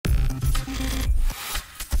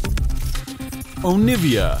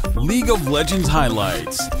Onivia, League of Legends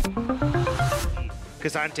highlights.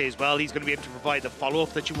 K'Sante as well, he's going to be able to provide the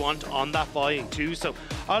follow-up that you want on that buying too. So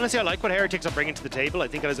honestly, I like what Heretics are bringing to the table. I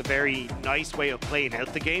think it has a very nice way of playing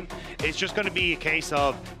out the game. It's just going to be a case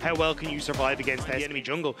of how well can you survive against the enemy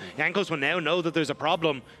jungle. Jankos will now know that there's a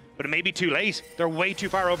problem, but it may be too late. They're way too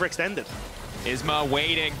far overextended. Isma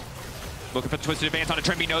waiting. Looking for the twisted advance on a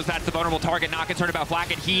Trim. He knows that's the vulnerable target. Not concerned about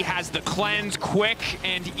Flacket. He has the cleanse. Quick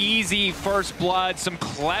and easy first blood. Some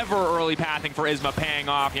clever early pathing for Isma paying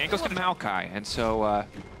off. Jankos can Maokai, and so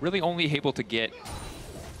really only able to get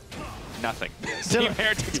nothing. Team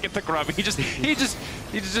Heretics get the grub. He's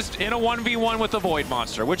just in a 1v1 with the Void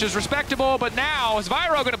Monster, which is respectable. But now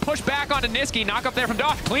Zvyro going to push back onto Niski. Knock up there from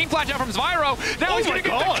Doc. Clean flash out from Zvyro. Now he's going to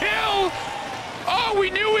get the kill. Oh, we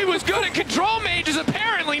knew he was good at control mages.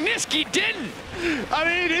 Apparently, Niski didn't. I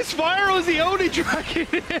mean, Spyro's the only dragon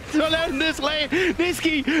out in this lane.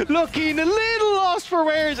 Niski looking a little lost for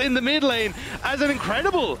wares in the mid lane as an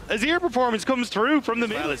incredible Azir performance comes through from the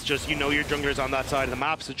mid. Well, it's just, you know, your jungler's on that side of the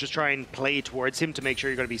map, so just try and play towards him to make sure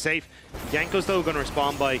you're going to be safe. Jankos, though, going to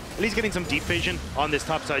respond by at least getting some deep vision on this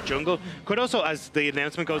top side jungle. Could also, as the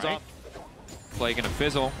announcement goes off. Play gonna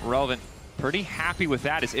fizzle. Relevant. Pretty happy with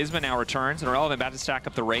that as Isma now returns, and Irrelevant about to stack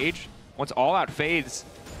up the Rage. Once All Out fades,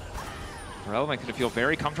 Irrelevant could feel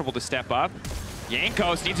very comfortable to step up.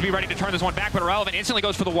 Jankos needs to be ready to turn this one back, but Irrelevant instantly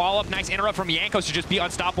goes for the wall up. Nice interrupt from Jankos to just be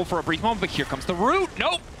unstoppable for a brief moment, but here comes the root.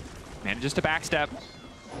 Nope. Manages to backstep.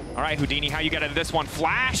 All right, Houdini, how you get out of this one?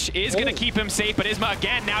 Flash is going to keep him safe, but Isma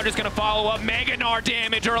again now just going to follow up. Mega Gnar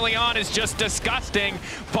damage early on is just disgusting.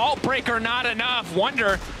 Vault Breaker not enough.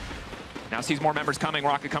 Wonder now sees more members coming.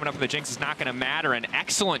 Rocket coming up with the Jinx is not going to matter. An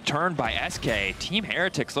excellent turn by SK. Team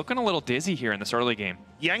Heretics looking a little dizzy here in this early game.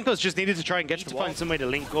 Jankos just needed to try and get to find some way to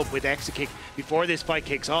link up with Exakick before this fight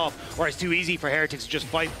kicks off, or it's too easy for Heretics to just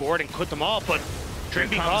fight forward and cut them off. But here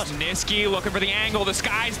comes Niski looking for the angle. The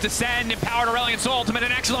skies descend. Empowered Aurelion Soul Ultimate,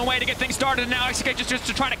 an excellent way to get things started. And now Exakick just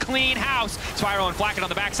to try to clean house. Spyro and Flacket on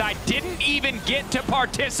the backside didn't even get to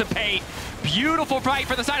participate. Beautiful fight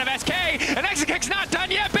for the side of SK, and Exakick's not done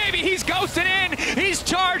yet, baby. He's ghosting in, he's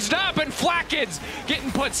charged up, and Flacket's getting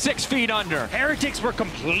put 6 feet under. Heretics were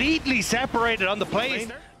completely separated on the play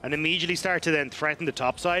and immediately start to then threaten the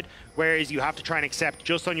top side, whereas you have to try and accept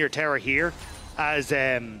just on your tower here as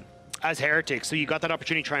Heretics. So you got that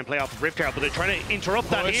opportunity to try and play off of Rift Herald, but they're trying to interrupt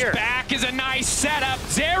that here. Back is a nice setup.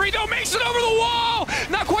 Zeri though makes it over the wall.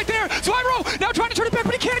 Not quite there. Spyro now trying to turn it back,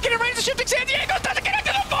 but he can't get in range. The shifting San Diego doesn't connect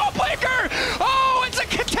to the Vault Breaker. Oh, it's a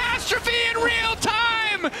catastrophe in real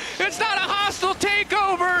time. It's not a hostile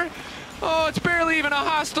takeover. Oh, it's barely even a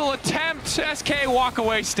hostile attempt. SK walk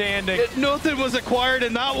away standing. Nothing was acquired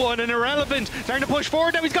in that one, and Irrelevant trying to push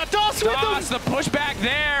forward. Now he's got Doss with him. The pushback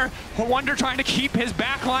there. Wonder trying to keep his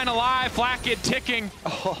backline alive. Flacket ticking.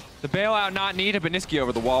 Oh, the bailout not needed, but Niski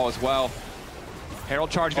over the wall as well.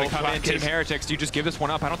 Herald charge going to come in. Team Heretics, do you just give this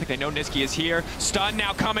one up? I don't think they know Niski is here. Stun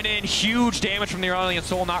now coming in. Huge damage from the Aurelion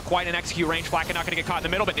Soul. Not quite an execute range. Flacket not going to get caught in the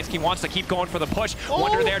middle, but Niski wants to keep going for the push.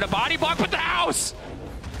 Wonder there to body block, but the house!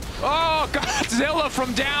 Oh, Godzilla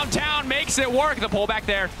from downtown makes it work. The pullback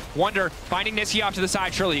there. Wonder finding Niski off to the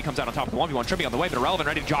side. Surely he comes out on top of the 1v1. Tripping on the way, but Irrelevant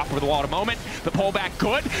ready to drop over the wall at a moment. The pullback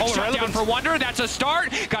good. Shut down for Wonder. That's a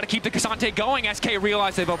start. Got to keep the K'Sante going. SK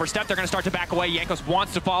realize they've overstepped. They're going to start to back away. Jankos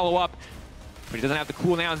wants to follow up, but he doesn't have the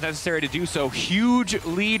cooldowns necessary to do so. Huge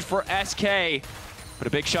lead for SK. But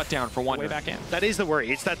a big shutdown for Wonder. Way back in. That is the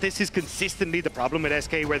worry. It's that this is consistently the problem with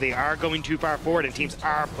SK, where they are going too far forward and teams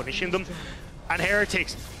are punishing them. And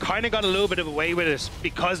Heretics kind of got a little bit of a way with it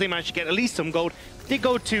because they managed to get at least some gold. They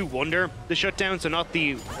go to Wonder, the shutdown, so not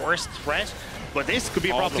the worst threat, but this could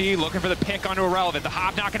be a problem. Looking for the pick onto Irrelevant. The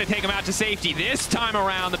hop not going to take him out to safety. This time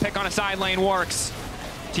around, the pick on a side lane works.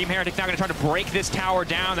 Team Heretics now going to try to break this tower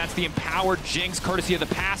down. That's the empowered Jinx, courtesy of the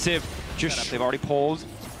passive. They've already pulled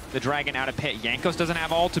the Dragon out of pit. Jankos doesn't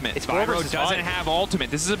have ultimate. Spyro doesn't have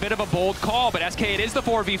ultimate. This is a bit of a bold call, but SK, it is the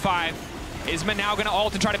 4v5. Isma now going to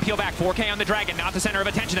ult and try to peel back. 4K on the Dragon, not the center of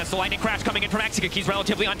attention. That's the lightning crash coming in from Exakick. He's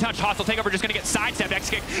relatively untouched. Hostile takeover just going to get sidestepped.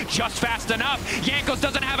 Exakick just fast enough. Jankos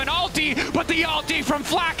doesn't have an ulti, but the ulti from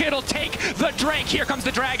Flacket will take the Drake. Here comes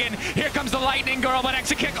the Dragon. Here comes the Lightning Girl, but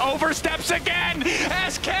Exakick oversteps again.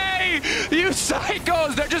 SK, you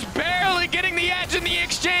psychos. They're just barely getting the edge in the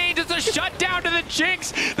exchange. It's a shutdown to the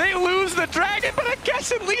Jinx. They lose the Dragon, but I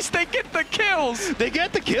guess at least they get the kills. They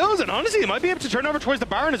get the kills, and honestly, they might be able to turn over towards the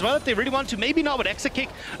Baron as well if they really want to. Maybe not with Exakick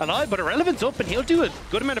alive, but Irrelevant's up and he'll do a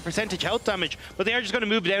good amount of percentage health damage. But they are just going to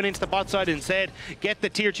move down into the bot side instead, get the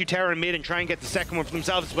tier 2 tower in mid and try and get the second one for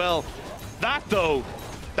themselves as well. That though,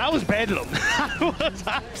 that was bedlam. That was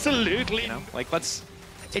absolutely... You know, like, let's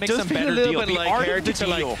It does feel a little bit like Heretics are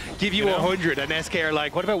like, give you 100 and SK are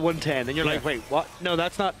like, what about 110? And you're like, wait, what? No,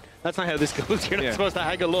 that's not how this goes. You're not supposed to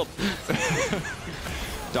haggle up.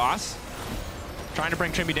 DOS trying to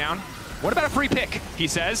bring Trimby down. What about a free pick, he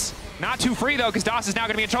says. Not too free, though, because DOS is now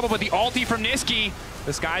going to be in trouble, but the ulti from Niski.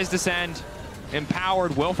 The Skies Descend.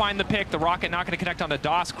 Empowered will find the pick. The rocket not going to connect onto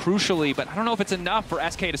DOS crucially, but I don't know if it's enough for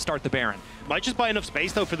SK to start the Baron. Might just buy enough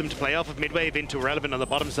space, though, for them to play off of mid-wave into Irrelevant on the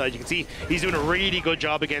bottom side. You can see he's doing a really good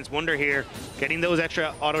job against Wonder here, getting those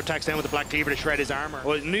extra auto attacks down with the Black Cleaver to shred his armor.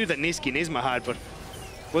 Well, I knew that Niski and Isma had, but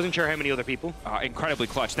wasn't sure how many other people. Incredibly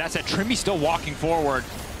clutch. That said, Trimby still walking forward.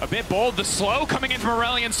 A bit bold. The slow coming in from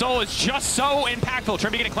Aurelion Sol is just so impactful.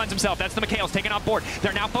 Trimby going to cleanse himself. That's the Mikhail's taken off board.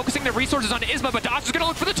 They're now focusing their resources onto Isma, but DOS is going to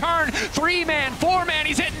look for the turn. 3-man, 4-man.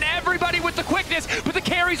 He's hitting everybody with the quickness, but the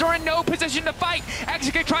carries are in no position to fight.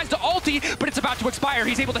 Execute tries to ulti, but it's about to expire.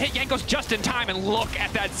 He's able to hit Jankos just in time, and look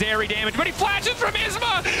at that Zeri damage. But he flashes from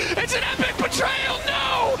Isma. It's an epic betrayal.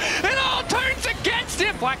 No! It all turns against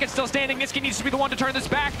him. Blacket's still standing. Niski needs to be the one to turn this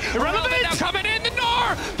back. Irrelevant now coming in. The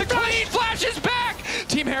Nor! The clean flashes back.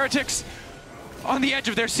 Team Heretics on the edge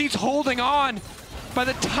of their seats, holding on by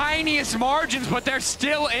the tiniest margins, but they're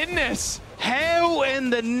still in this. How in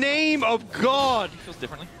the name of God? He feels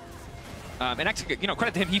differently. And actually,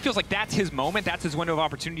 credit to him, he feels like that's his moment, that's his window of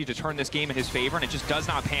opportunity to turn this game in his favor, and it just does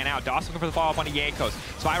not pan out. DOS looking for the follow-up on Jankos.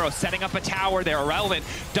 Spyro setting up a tower there. Irrelevant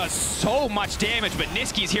does so much damage, but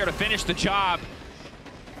Niski's here to finish the job.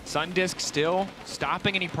 Sundisk still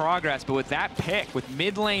stopping any progress, but with that pick, with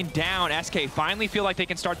mid lane down, SK finally feel like they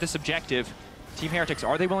can start this objective. Team Heretics,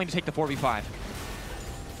 are they willing to take the 4v5?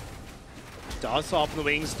 DOS off the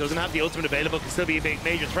wings, doesn't have the ultimate available, can still be a big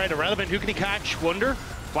major threat. Irrelevant, who can he catch? Wonder?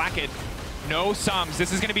 Blackett, no sums.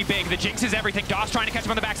 This is going to be big. The Jinx is everything. DOS trying to catch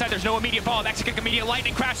him on the backside. There's no immediate fall. Execute immediate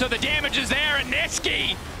lightning crash, so the damage is there. And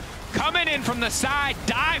Niski coming in from the side,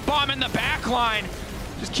 dive bomb in the back line.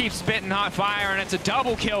 Just keeps spitting hot fire, and it's a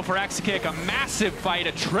double kill for Exekick. A massive fight,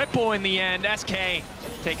 a triple in the end. SK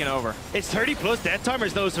taking over. It's 30+ death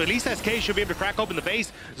timers, though, so at least SK should be able to crack open the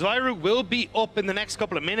base. Zyru will be up in the next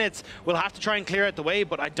couple of minutes. We'll have to try and clear out the way,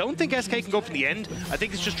 but I don't think SK can go from the end. I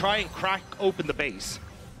think it's just try and crack open the base.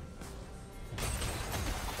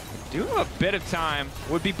 Do a bit of time.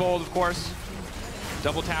 Would be bold, of course.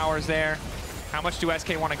 Double towers there. How much do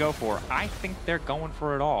SK want to go for? I think they're going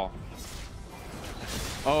for it all.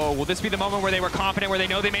 Oh, will this be the moment where they were confident, where they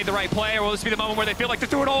know they made the right play, or will this be the moment where they feel like they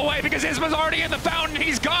threw it all away because Isma's already in the fountain,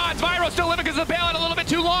 he's gone. Spyro's still living because of the bailout a little bit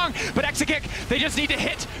too long, but Exekick, they just need to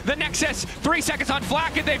hit the Nexus. 3 seconds on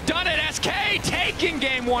Flak, and they've done it. SK taking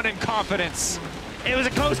game 1 in confidence. It was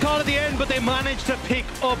a close call at the end, but they managed to pick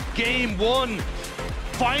up game 1.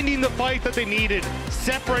 Finding the fight that they needed,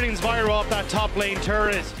 separating Spyro off that top lane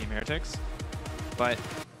turret. Team Heretics, but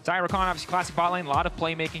Zyrocon, obviously classic bot lane, a lot of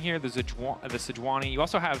playmaking here. The Sejuani. You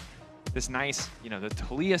also have this nice, the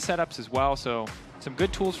Talia setups as well. So some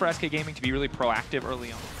good tools for SK Gaming to be really proactive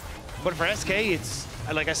early on. But for SK, it's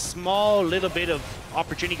like a small little bit of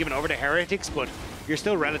opportunity given over to Heretics, but you're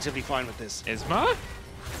still relatively fine with this. Isma?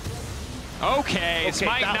 Okay,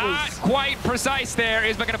 Smite not quite precise there.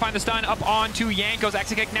 Isma going to find the stun up onto Jankos.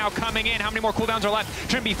 Exekick now coming in. How many more cooldowns are left?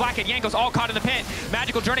 Trimby, Flacket, Jankos all caught in the pit.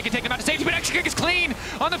 Magical Journey can take them out to safety, but Exekick is clean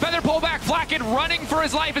on the feather pullback. Flacket running for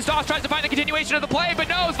his life as DOS tries to find the continuation of the play, but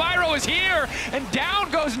no, Spyro is here, and down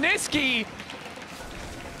goes Niski.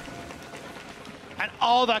 And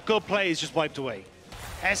all that good play is just wiped away.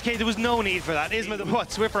 SK, there was no need for that. Isma, what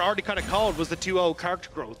Swiffer already kind of called was the 2-0 character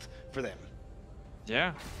growth for them.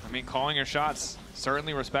 Yeah, I mean, calling your shots,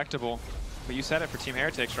 certainly respectable. But you said it for Team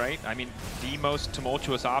Heretics, right? I mean, the most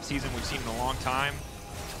tumultuous offseason we've seen in a long time.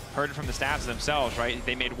 Heard it from the staffs themselves, right?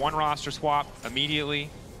 They made one roster swap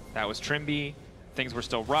immediately. That was Trimby. Things were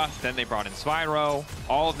still rough. Then they brought in Spyro.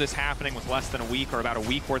 All of this happening with less than a week, or about a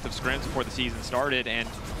week worth of scrims before the season started. And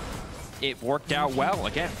it worked out well.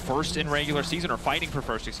 Again, first in regular season, or fighting for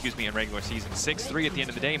first, excuse me, in regular season. 6-3 at the end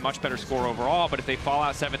of the day, much better score overall, but if they fall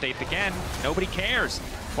out 7th, 8th again, nobody cares.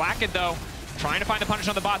 Blackett, though, trying to find the punish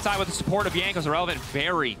on the bot side with the support of Jankos. Irrelevant,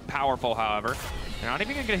 very powerful, however. They're not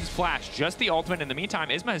even going to get his flash, just the ultimate. In the meantime,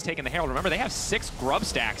 Isma has taken the Herald. Remember, they have 6 grub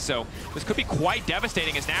stacks, so this could be quite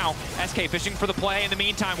devastating as now SK fishing for the play. In the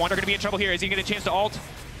meantime, Wonder going to be in trouble here. Is he going to get a chance to ult?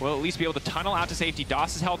 Will at least be able to tunnel out to safety.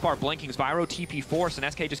 DOS's health bar blinking. Spyro TP force,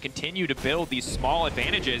 and SK just continue to build these small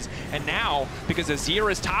advantages. And now, because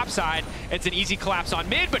Azir is topside, it's an easy collapse on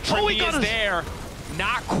mid, but Trimby is there.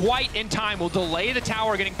 Not quite in time. Will delay the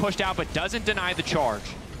tower getting pushed out, but doesn't deny the charge.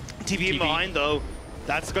 TP in behind, though.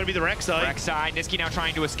 That's going to be the Rek'Sai. Rek'Sai, Niski now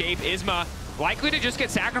trying to escape. Isma Likely to just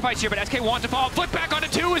get sacrificed here, but SK wants to fall. Flick back onto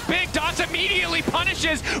 2 is big. Dots immediately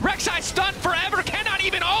punishes. Rek'Sai stunned forever, cannot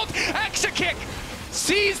even ult. Exakick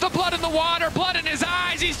sees the blood in the water, blood in his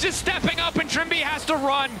eyes. He's just stepping up, and Trimby has to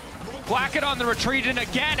run. Flakked on the retreat, and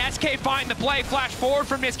again, SK find the play. Flash forward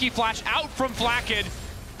from Nisqy, flash out from Flakked.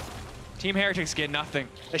 Team Heretics get nothing.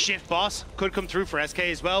 A shift boss could come through for SK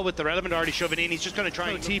as well, with the relevant already shoving in. He's just going to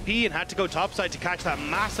try and TP and had to go topside to catch that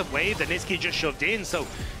massive wave that Nisqy just shoved in. So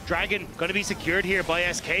Dragon going to be secured here by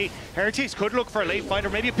SK. Heretics could look for a late fight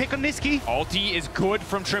or maybe a pick on Nisqy. Ulti is good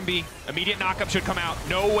from Trimby. Immediate knockup should come out.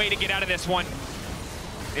 No way to get out of this one.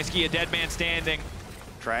 Nisqy a dead man standing.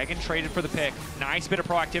 Dragon traded for the pick. Nice bit of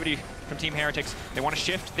proactivity from Team Heretics. They want to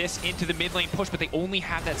shift this into the mid lane push, but they only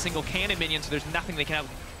have that single cannon minion, so there's nothing they can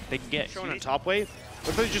get. Showing on top wave. I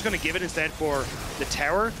thought he was just going to give it instead for the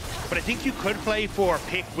tower, but I think you could play for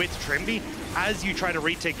pick with Trimby as you try to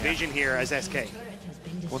retake vision here as SK.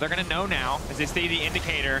 Well, they're going to know now, as they stay the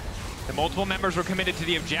indicator. The multiple members were committed to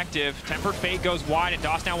the objective. Tempered Fate goes wide, and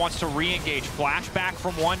DOS now wants to re-engage. Flashback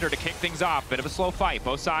from Wonder to kick things off. Bit of a slow fight.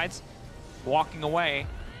 Both sides walking away,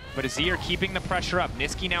 but Azir keeping the pressure up.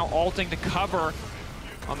 Nisqy now ulting to cover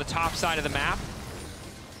on the top side of the map.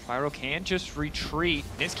 Spyro can just retreat.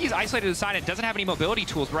 Nisqy's isolated to the side and doesn't have any mobility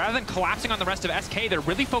tools. But rather than collapsing on the rest of SK, they're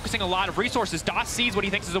really focusing a lot of resources. DOS sees what he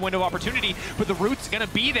thinks is a window of opportunity, but the root's going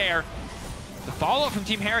to be there. The follow-up from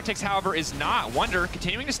Team Heretics, however, is not. Wonder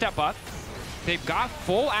continuing to step up. They've got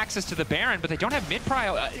full access to the Baron, but they don't have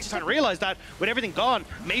mid-prio. Just trying to realize that with everything gone,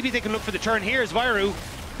 maybe they can look for the turn here as Viru.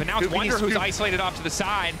 But now it's Wonder who's isolated off to the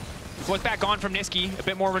side. Flick back on from Nisqy. A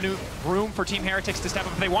bit more room for Team Heretics to step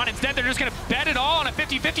up if they want. Instead, they're just going to bet it all on a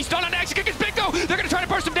 50-50 stun on Exakick. It's big though. They're going to try to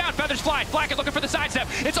burst him down. Feathers fly. Flakked looking for the sidestep.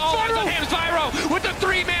 It's all eyes on him. Spyro with the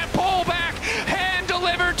 3-man pullback. Hand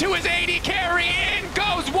delivered to his AD carry. In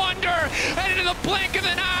goes Wonder. And into the blink of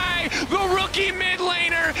an eye, the rookie mid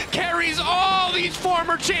laner carries all these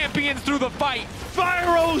former champions through the fight.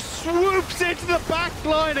 Spyro swoops into the back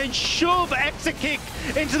line and shove Exakick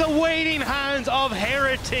into the waiting hands of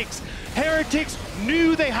Heretics. Heretics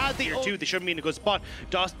knew they had the tier 2. They shouldn't be in a good spot.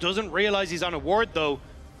 DOS doesn't realize he's on a ward though.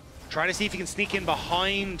 Trying to see if he can sneak in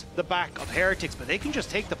behind the back of Heretics, but they can just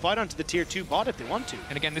take the fight onto the tier 2 bot if they want to.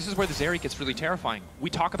 And again, this is where the Zeri gets really terrifying. We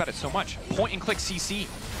talk about it so much. Point and click CC.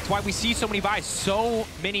 That's why we see so many buys, so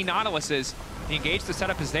many Nautiluses. The engage, the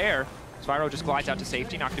setup is there. Spyro just glides out to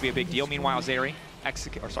safety, not going to be a big deal. Meanwhile, Zeri,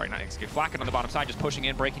 Flakked on the bottom side, just pushing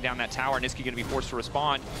in, breaking down that tower. Nisqy going to be forced to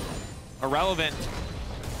respond. Irrelevant.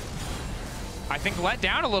 I think let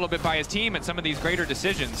down a little bit by his team at some of these greater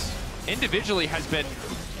decisions. Individually has been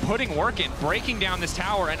putting work in, breaking down this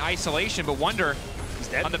tower in isolation, but Wonder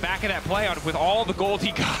on the back of that play with all the gold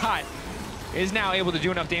he got is now able to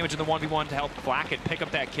do enough damage in the 1v1 to help Flakked pick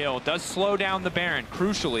up that kill. Does slow down the Baron,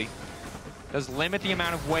 crucially. Does limit the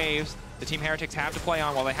amount of waves the Team Heretics have to play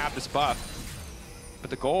on while they have this buff. But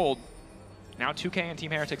the gold, now 2K in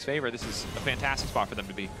Team Heretics' favor. This is a fantastic spot for them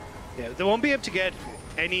to be. Yeah, they won't be able to get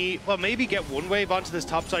any, well, maybe get one wave onto this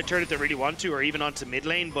top side turn if they really want to, or even onto mid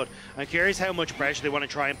lane, but I'm curious how much pressure they want to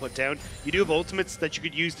try and put down. You do have ultimates that you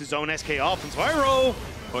could use to zone SK off, and Spyro!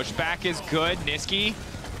 Pushback is good. Nisqy,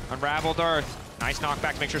 Unraveled Earth. Nice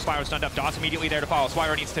knockback to make sure Spyro's stunned up. DOS immediately there to follow.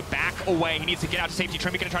 Spyro needs to back away. He needs to get out to safety.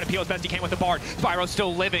 Trimby gonna try to peel as best he can with the Bard. Spyro's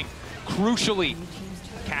still living. Crucially,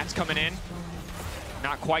 Cat's coming in.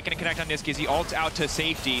 Not quite going to connect on Nisqy as he ults out to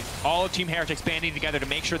safety. All of Team Heretics banding together to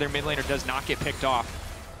make sure their mid laner does not get picked off.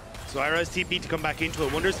 Spyro has TP to come back into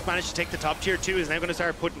it. Wonder's managed to take the top tier 2, is now going to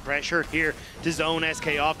start putting pressure here to zone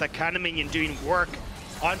SK off. That cannon minion doing work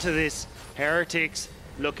onto this. Heretics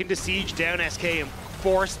looking to siege down SK and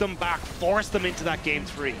force them back, force them into that game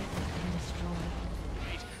 3.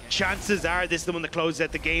 Chances are this is the one that closes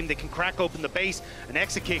out the game. They can crack open the base, and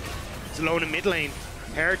Exakick is alone in mid lane.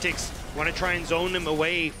 Heretics want to try and zone him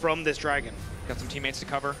away from this dragon. Got some teammates to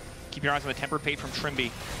cover. Keep your eyes on the Tempered Fate from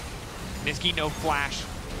Trimby. Nisqy, no flash.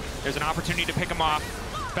 There's an opportunity to pick him off.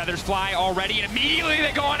 Feathers fly already, and immediately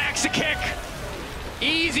they go on Exakick.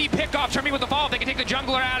 Easy pick off. Trimby with the follow. They can take the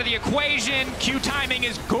jungler out of the equation. Q timing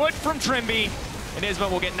is good from Trimby, and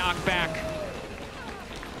Isma will get knocked back.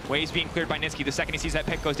 Waves being cleared by Nisqy. The second he sees that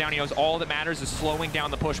pick goes down, he knows all that matters is slowing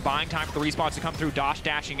down the push, buying time for the respawns to come through. DOS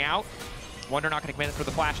dashing out. Wonder not going to commit for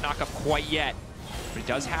the flash knockup quite yet, but he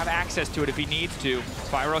does have access to it if he needs to.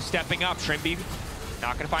 Spyro stepping up. Trimby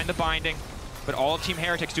not going to find the binding, but all of Team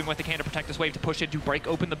Heretics doing what they can to protect this wave, to push it, to break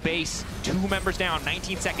open the base. 2 members down,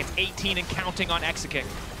 19 seconds, 18 and counting on Exakick.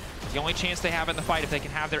 The only chance they have in the fight if they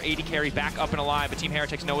can have their AD carry back up and alive, but Team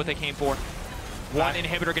Heretics know what they came for. One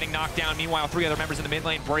inhibitor getting knocked down. Meanwhile, 3 other members in the mid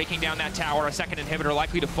lane breaking down that tower. A second inhibitor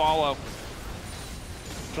likely to follow.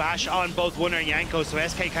 flash on both Wunner and Yanko, so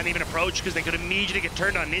SK can't even approach because they could immediately get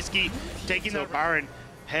turned on Niski, taking the Baron.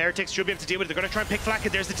 Heretics should be able to deal with it. They're going to try and pick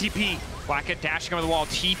Flacket. There's the TP. Flacket dashing over the wall.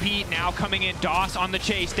 TP now coming in. Doss on the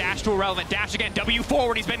chase. Dash to Irrelevant. Dash again. W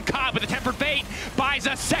forward. He's been caught with a Tempered Fate. Buys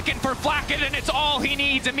a second for Flacket, and it's all he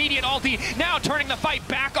needs. Immediate ulti. Now turning the fight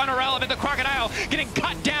back on Irrelevant. The Crocodile getting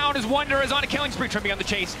cut down as Wonder is on a killing spree. Tripping on the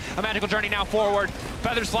chase. A magical journey now forward.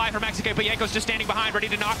 Feathers fly from Execute, but Yanko's just standing behind, ready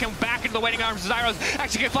to knock him back into the waiting arms of Zyros.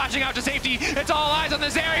 Execute flashing out to safety. It's all eyes on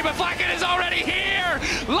this area, but Flacket is already here.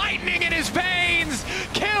 Lightning in his veins.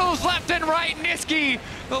 Kills left and right. Niski,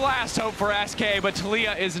 the last hope for SK, but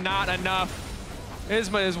Talia is not enough.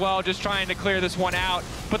 Isma as well, just trying to clear this one out,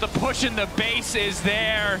 but the push in the base is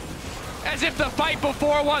there. As if the fight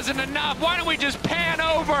before wasn't enough, why don't we just pan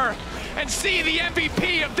over and see the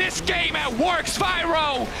MVP of this game at work?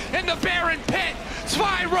 Spyro in the Baron pit.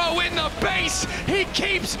 Spyro in the base. He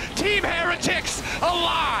keeps Team Heretics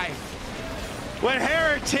alive. When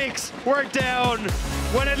Heretics were down,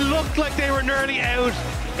 when it looked like they were nearly out,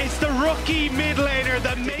 it's the rookie mid laner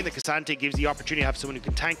that makes... The Cassante gives the opportunity to have someone who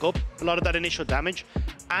can tank up a lot of that initial damage,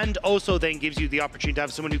 and also then gives you the opportunity to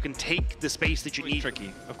have someone who can take the space that you need.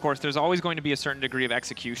 Tricky. Of course, there's always going to be a certain degree of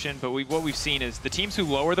execution, but what we've seen is the teams who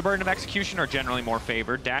lower the burden of execution are generally more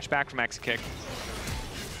favored. Dash back from Exekick.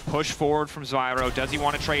 Push forward from Zyro. Does he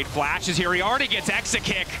want to trade flashes here? He already gets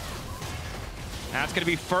Exekick. That's going to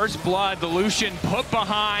be first blood. The Lucian put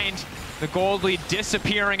behind. The gold lead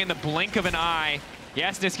disappearing in the blink of an eye.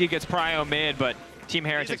 Yes, Niski gets prio mid, but Team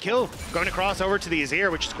Heretics... It's a kill. Going to cross over to the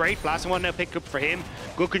Azir, which is great. Blasting one now pick up for him.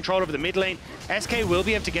 Good control over the mid lane. SK will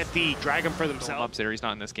be able to get the dragon for themselves. Up there, he's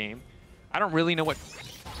not in this game. I don't really know what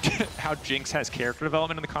how Jinx has character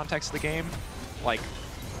development in the context of the game. Like,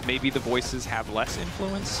 maybe the voices have less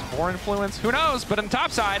influence, more influence. Who knows? But on the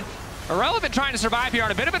top side, Irrelevant trying to survive here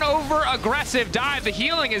on a bit of an over-aggressive dive. The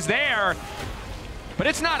healing is there, but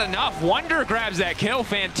it's not enough. Wonder grabs that kill.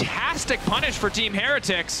 Fantastic punish for Team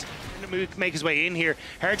Heretics. Make his way in here.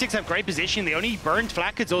 Heretics have great position. They only burned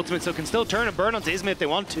Flacket's ultimate, so can still turn and burn onto Isma if they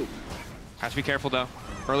want to. Has to be careful, though.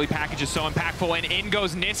 Early package is so impactful, and in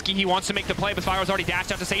goes Niski. He wants to make the play, but Spyro's already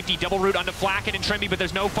dashed out to safety. Double root onto Flacket and Trimby, but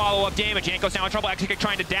there's no follow-up damage. Yanko's now in trouble. Exekick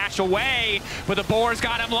trying to dash away, but the Boar's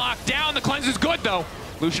got him locked down. The cleanse is good, though.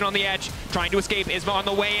 Lucian on the edge, trying to escape. Isma on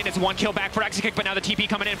the way in. It's one kill back for Exekick, but now the TP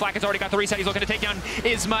coming in. Flacket's already got the reset. He's looking to take down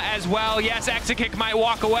Isma as well. Yes, Exekick might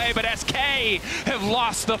walk away, but SK have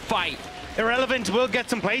lost the fight. Irrelevant will get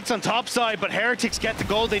some plates on top side, but Heretics get the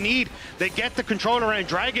gold they need. They get the control around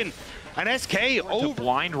Dragon, and SK to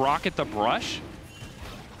blind rocket the brush.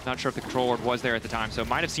 Not sure if the control ward was there at the time, so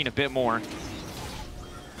might have seen a bit more.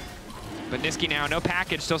 But Niski now, no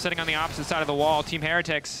package, still sitting on the opposite side of the wall. Team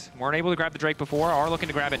Heretics weren't able to grab the Drake before, are looking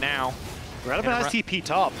to grab it now. Irrelevant has TP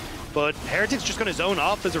top, but Heretics just going to zone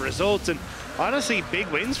off as a result, and honestly, big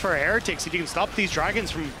wins for Heretics. If you can stop these Dragons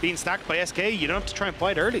from being stacked by SK, you don't have to try and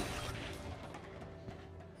fight early.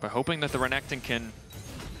 We're hoping that the Renekton can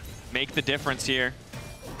make the difference here.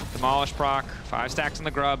 Demolish proc, 5 stacks on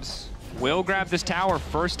the grubs. Will grab this tower,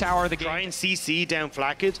 first tower of the game. Try and CC down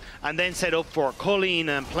Flacket, and then set up for culling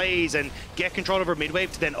and plays and get control over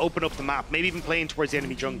midwave to then open up the map, maybe even playing towards the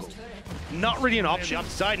enemy jungle. Not really an option off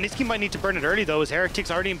the side. Niski might need to burn it early though, as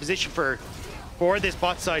Heretics already in position for this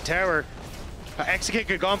bot side tower. Exekick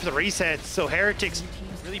had gone for the resets, so Heretics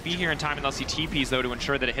really be here in time, and they'll see TPs though to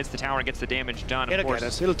ensure that it hits the tower and gets the damage done. It'll get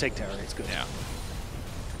us. It'll take tower. It's good. Yeah.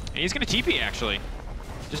 And he's going to TP actually,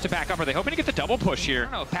 just to back up. Are they hoping to get the double push here? I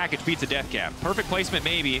don't know if package beats a death cap. Perfect placement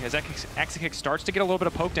maybe, as Exekick starts to get a little bit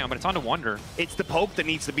of poke down, but it's on to Wonder. It's the poke that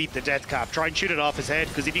needs to beat the death cap. Try and shoot it off his head,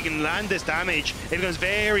 because if you can land this damage, it becomes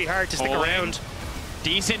very hard to stick around.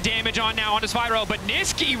 Decent damage on now onto Spyro, but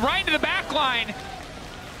Niski right into the back line.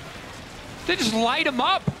 They just light him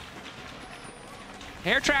up.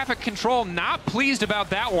 Air traffic control not pleased about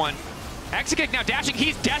that one. Exekick now dashing.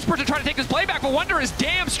 He's desperate to try to take this play back, but Wonder is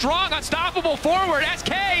damn strong, unstoppable forward.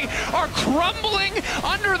 SK are crumbling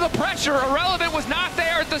under the pressure. Irrelevant was not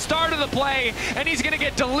there at the start of the play, and he's going to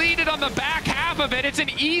get deleted on the back half of it. It's an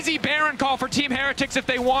easy Baron call for Team Heretics if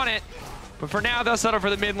they want it, but for now they'll settle for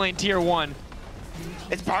the mid lane tier 1.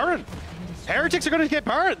 It's Baron. Heretics are going to get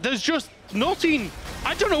Baron. There's just nothing.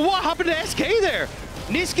 I don't know what happened to SK there.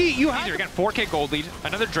 Niski, you have... Again, 4K gold lead.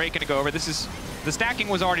 Another Drake going to go over. This is... The stacking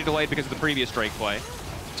was already delayed because of the previous Drake play.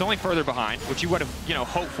 It's only further behind, which you would have, you know,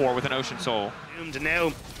 hoped for with an Ocean Soul. And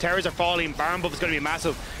now, towers are falling. Baron buff is going to be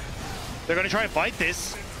massive. They're going to try and fight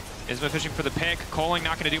this. Isma fishing for the pick. Coling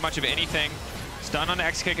not going to do much of anything. Stun on the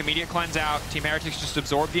Exekick, immediate cleanse out. Team Heretics just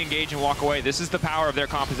absorb the engage and walk away. This is the power of their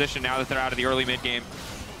composition now that they're out of the early mid game.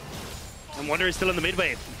 And Wonder is still in the mid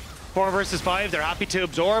wave. 4 versus 5. They're happy to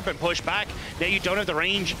absorb and push back. Now you don't have the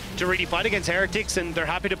range to really fight against Heretics, and they're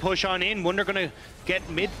happy to push on in. Wonder going to get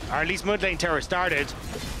mid, or at least mid lane tower started,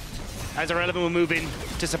 as Irrelevant will move in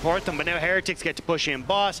to support them. But now Heretics get to push in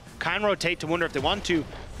boss, can rotate to Wonder if they want to,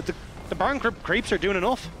 but the Baron creeps are doing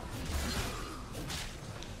enough.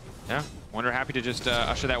 Yeah, Wonder happy to just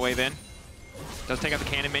usher that wave in. Does take out the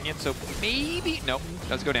cannon minion, so maybe, nope,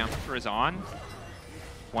 does go down. Pressure is on.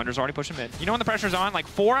 Wonder's already pushing mid. You know when the pressure's on? Like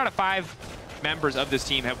 4 out of 5 members of this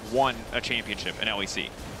team have won a championship in LEC.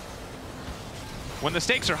 When the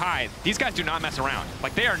stakes are high, these guys do not mess around.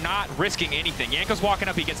 Like, they are not risking anything. Yanko's walking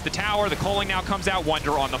up, he gets the tower, the culling now comes out,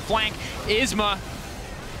 Wonder on the flank. Isma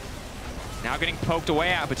now getting poked away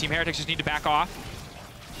at, but Team Heretics just need to back off.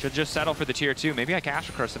 Should just settle for the tier 2. Maybe I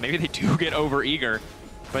Astral Curse them. Maybe they do get over eager.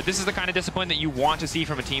 But this is the kind of discipline that you want to see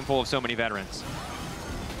from a team full of so many veterans.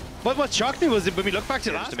 But what shocked me was that when we look back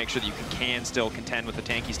to just to make sure that you can still contend with the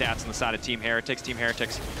tanky stats on the side of Team Heretics. Team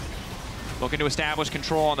Heretics looking to establish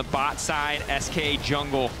control on the bot side. SK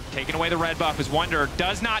jungle taking away the red buff as Wonder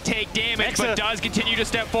does not take damage, but does continue to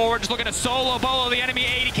step forward. Just looking to solo bolo the enemy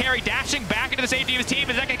AD carry, dashing back into the safety of his team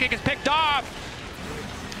as that kick is picked off.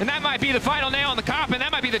 And that might be the final nail in the coffin.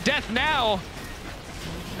 That might be the death knell.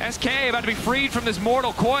 SK about to be freed from this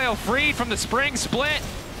mortal coil, freed from the spring split.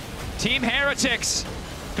 Team Heretics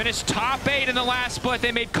finished top 8 in the last split.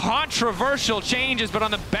 They made controversial changes, but on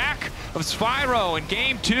the back of Spyro in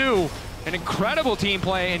game 2, an incredible team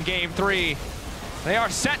play in game 3. They are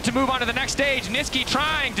set to move on to the next stage. Niski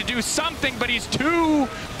trying to do something, but he's too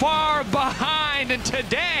far behind. And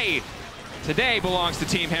today belongs to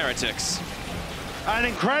Team Heretics. An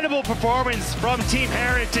incredible performance from Team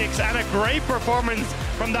Heretics and a great performance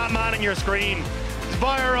from that man on your screen.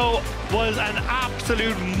 Spyro was an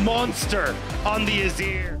absolute monster on the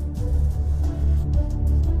Azir.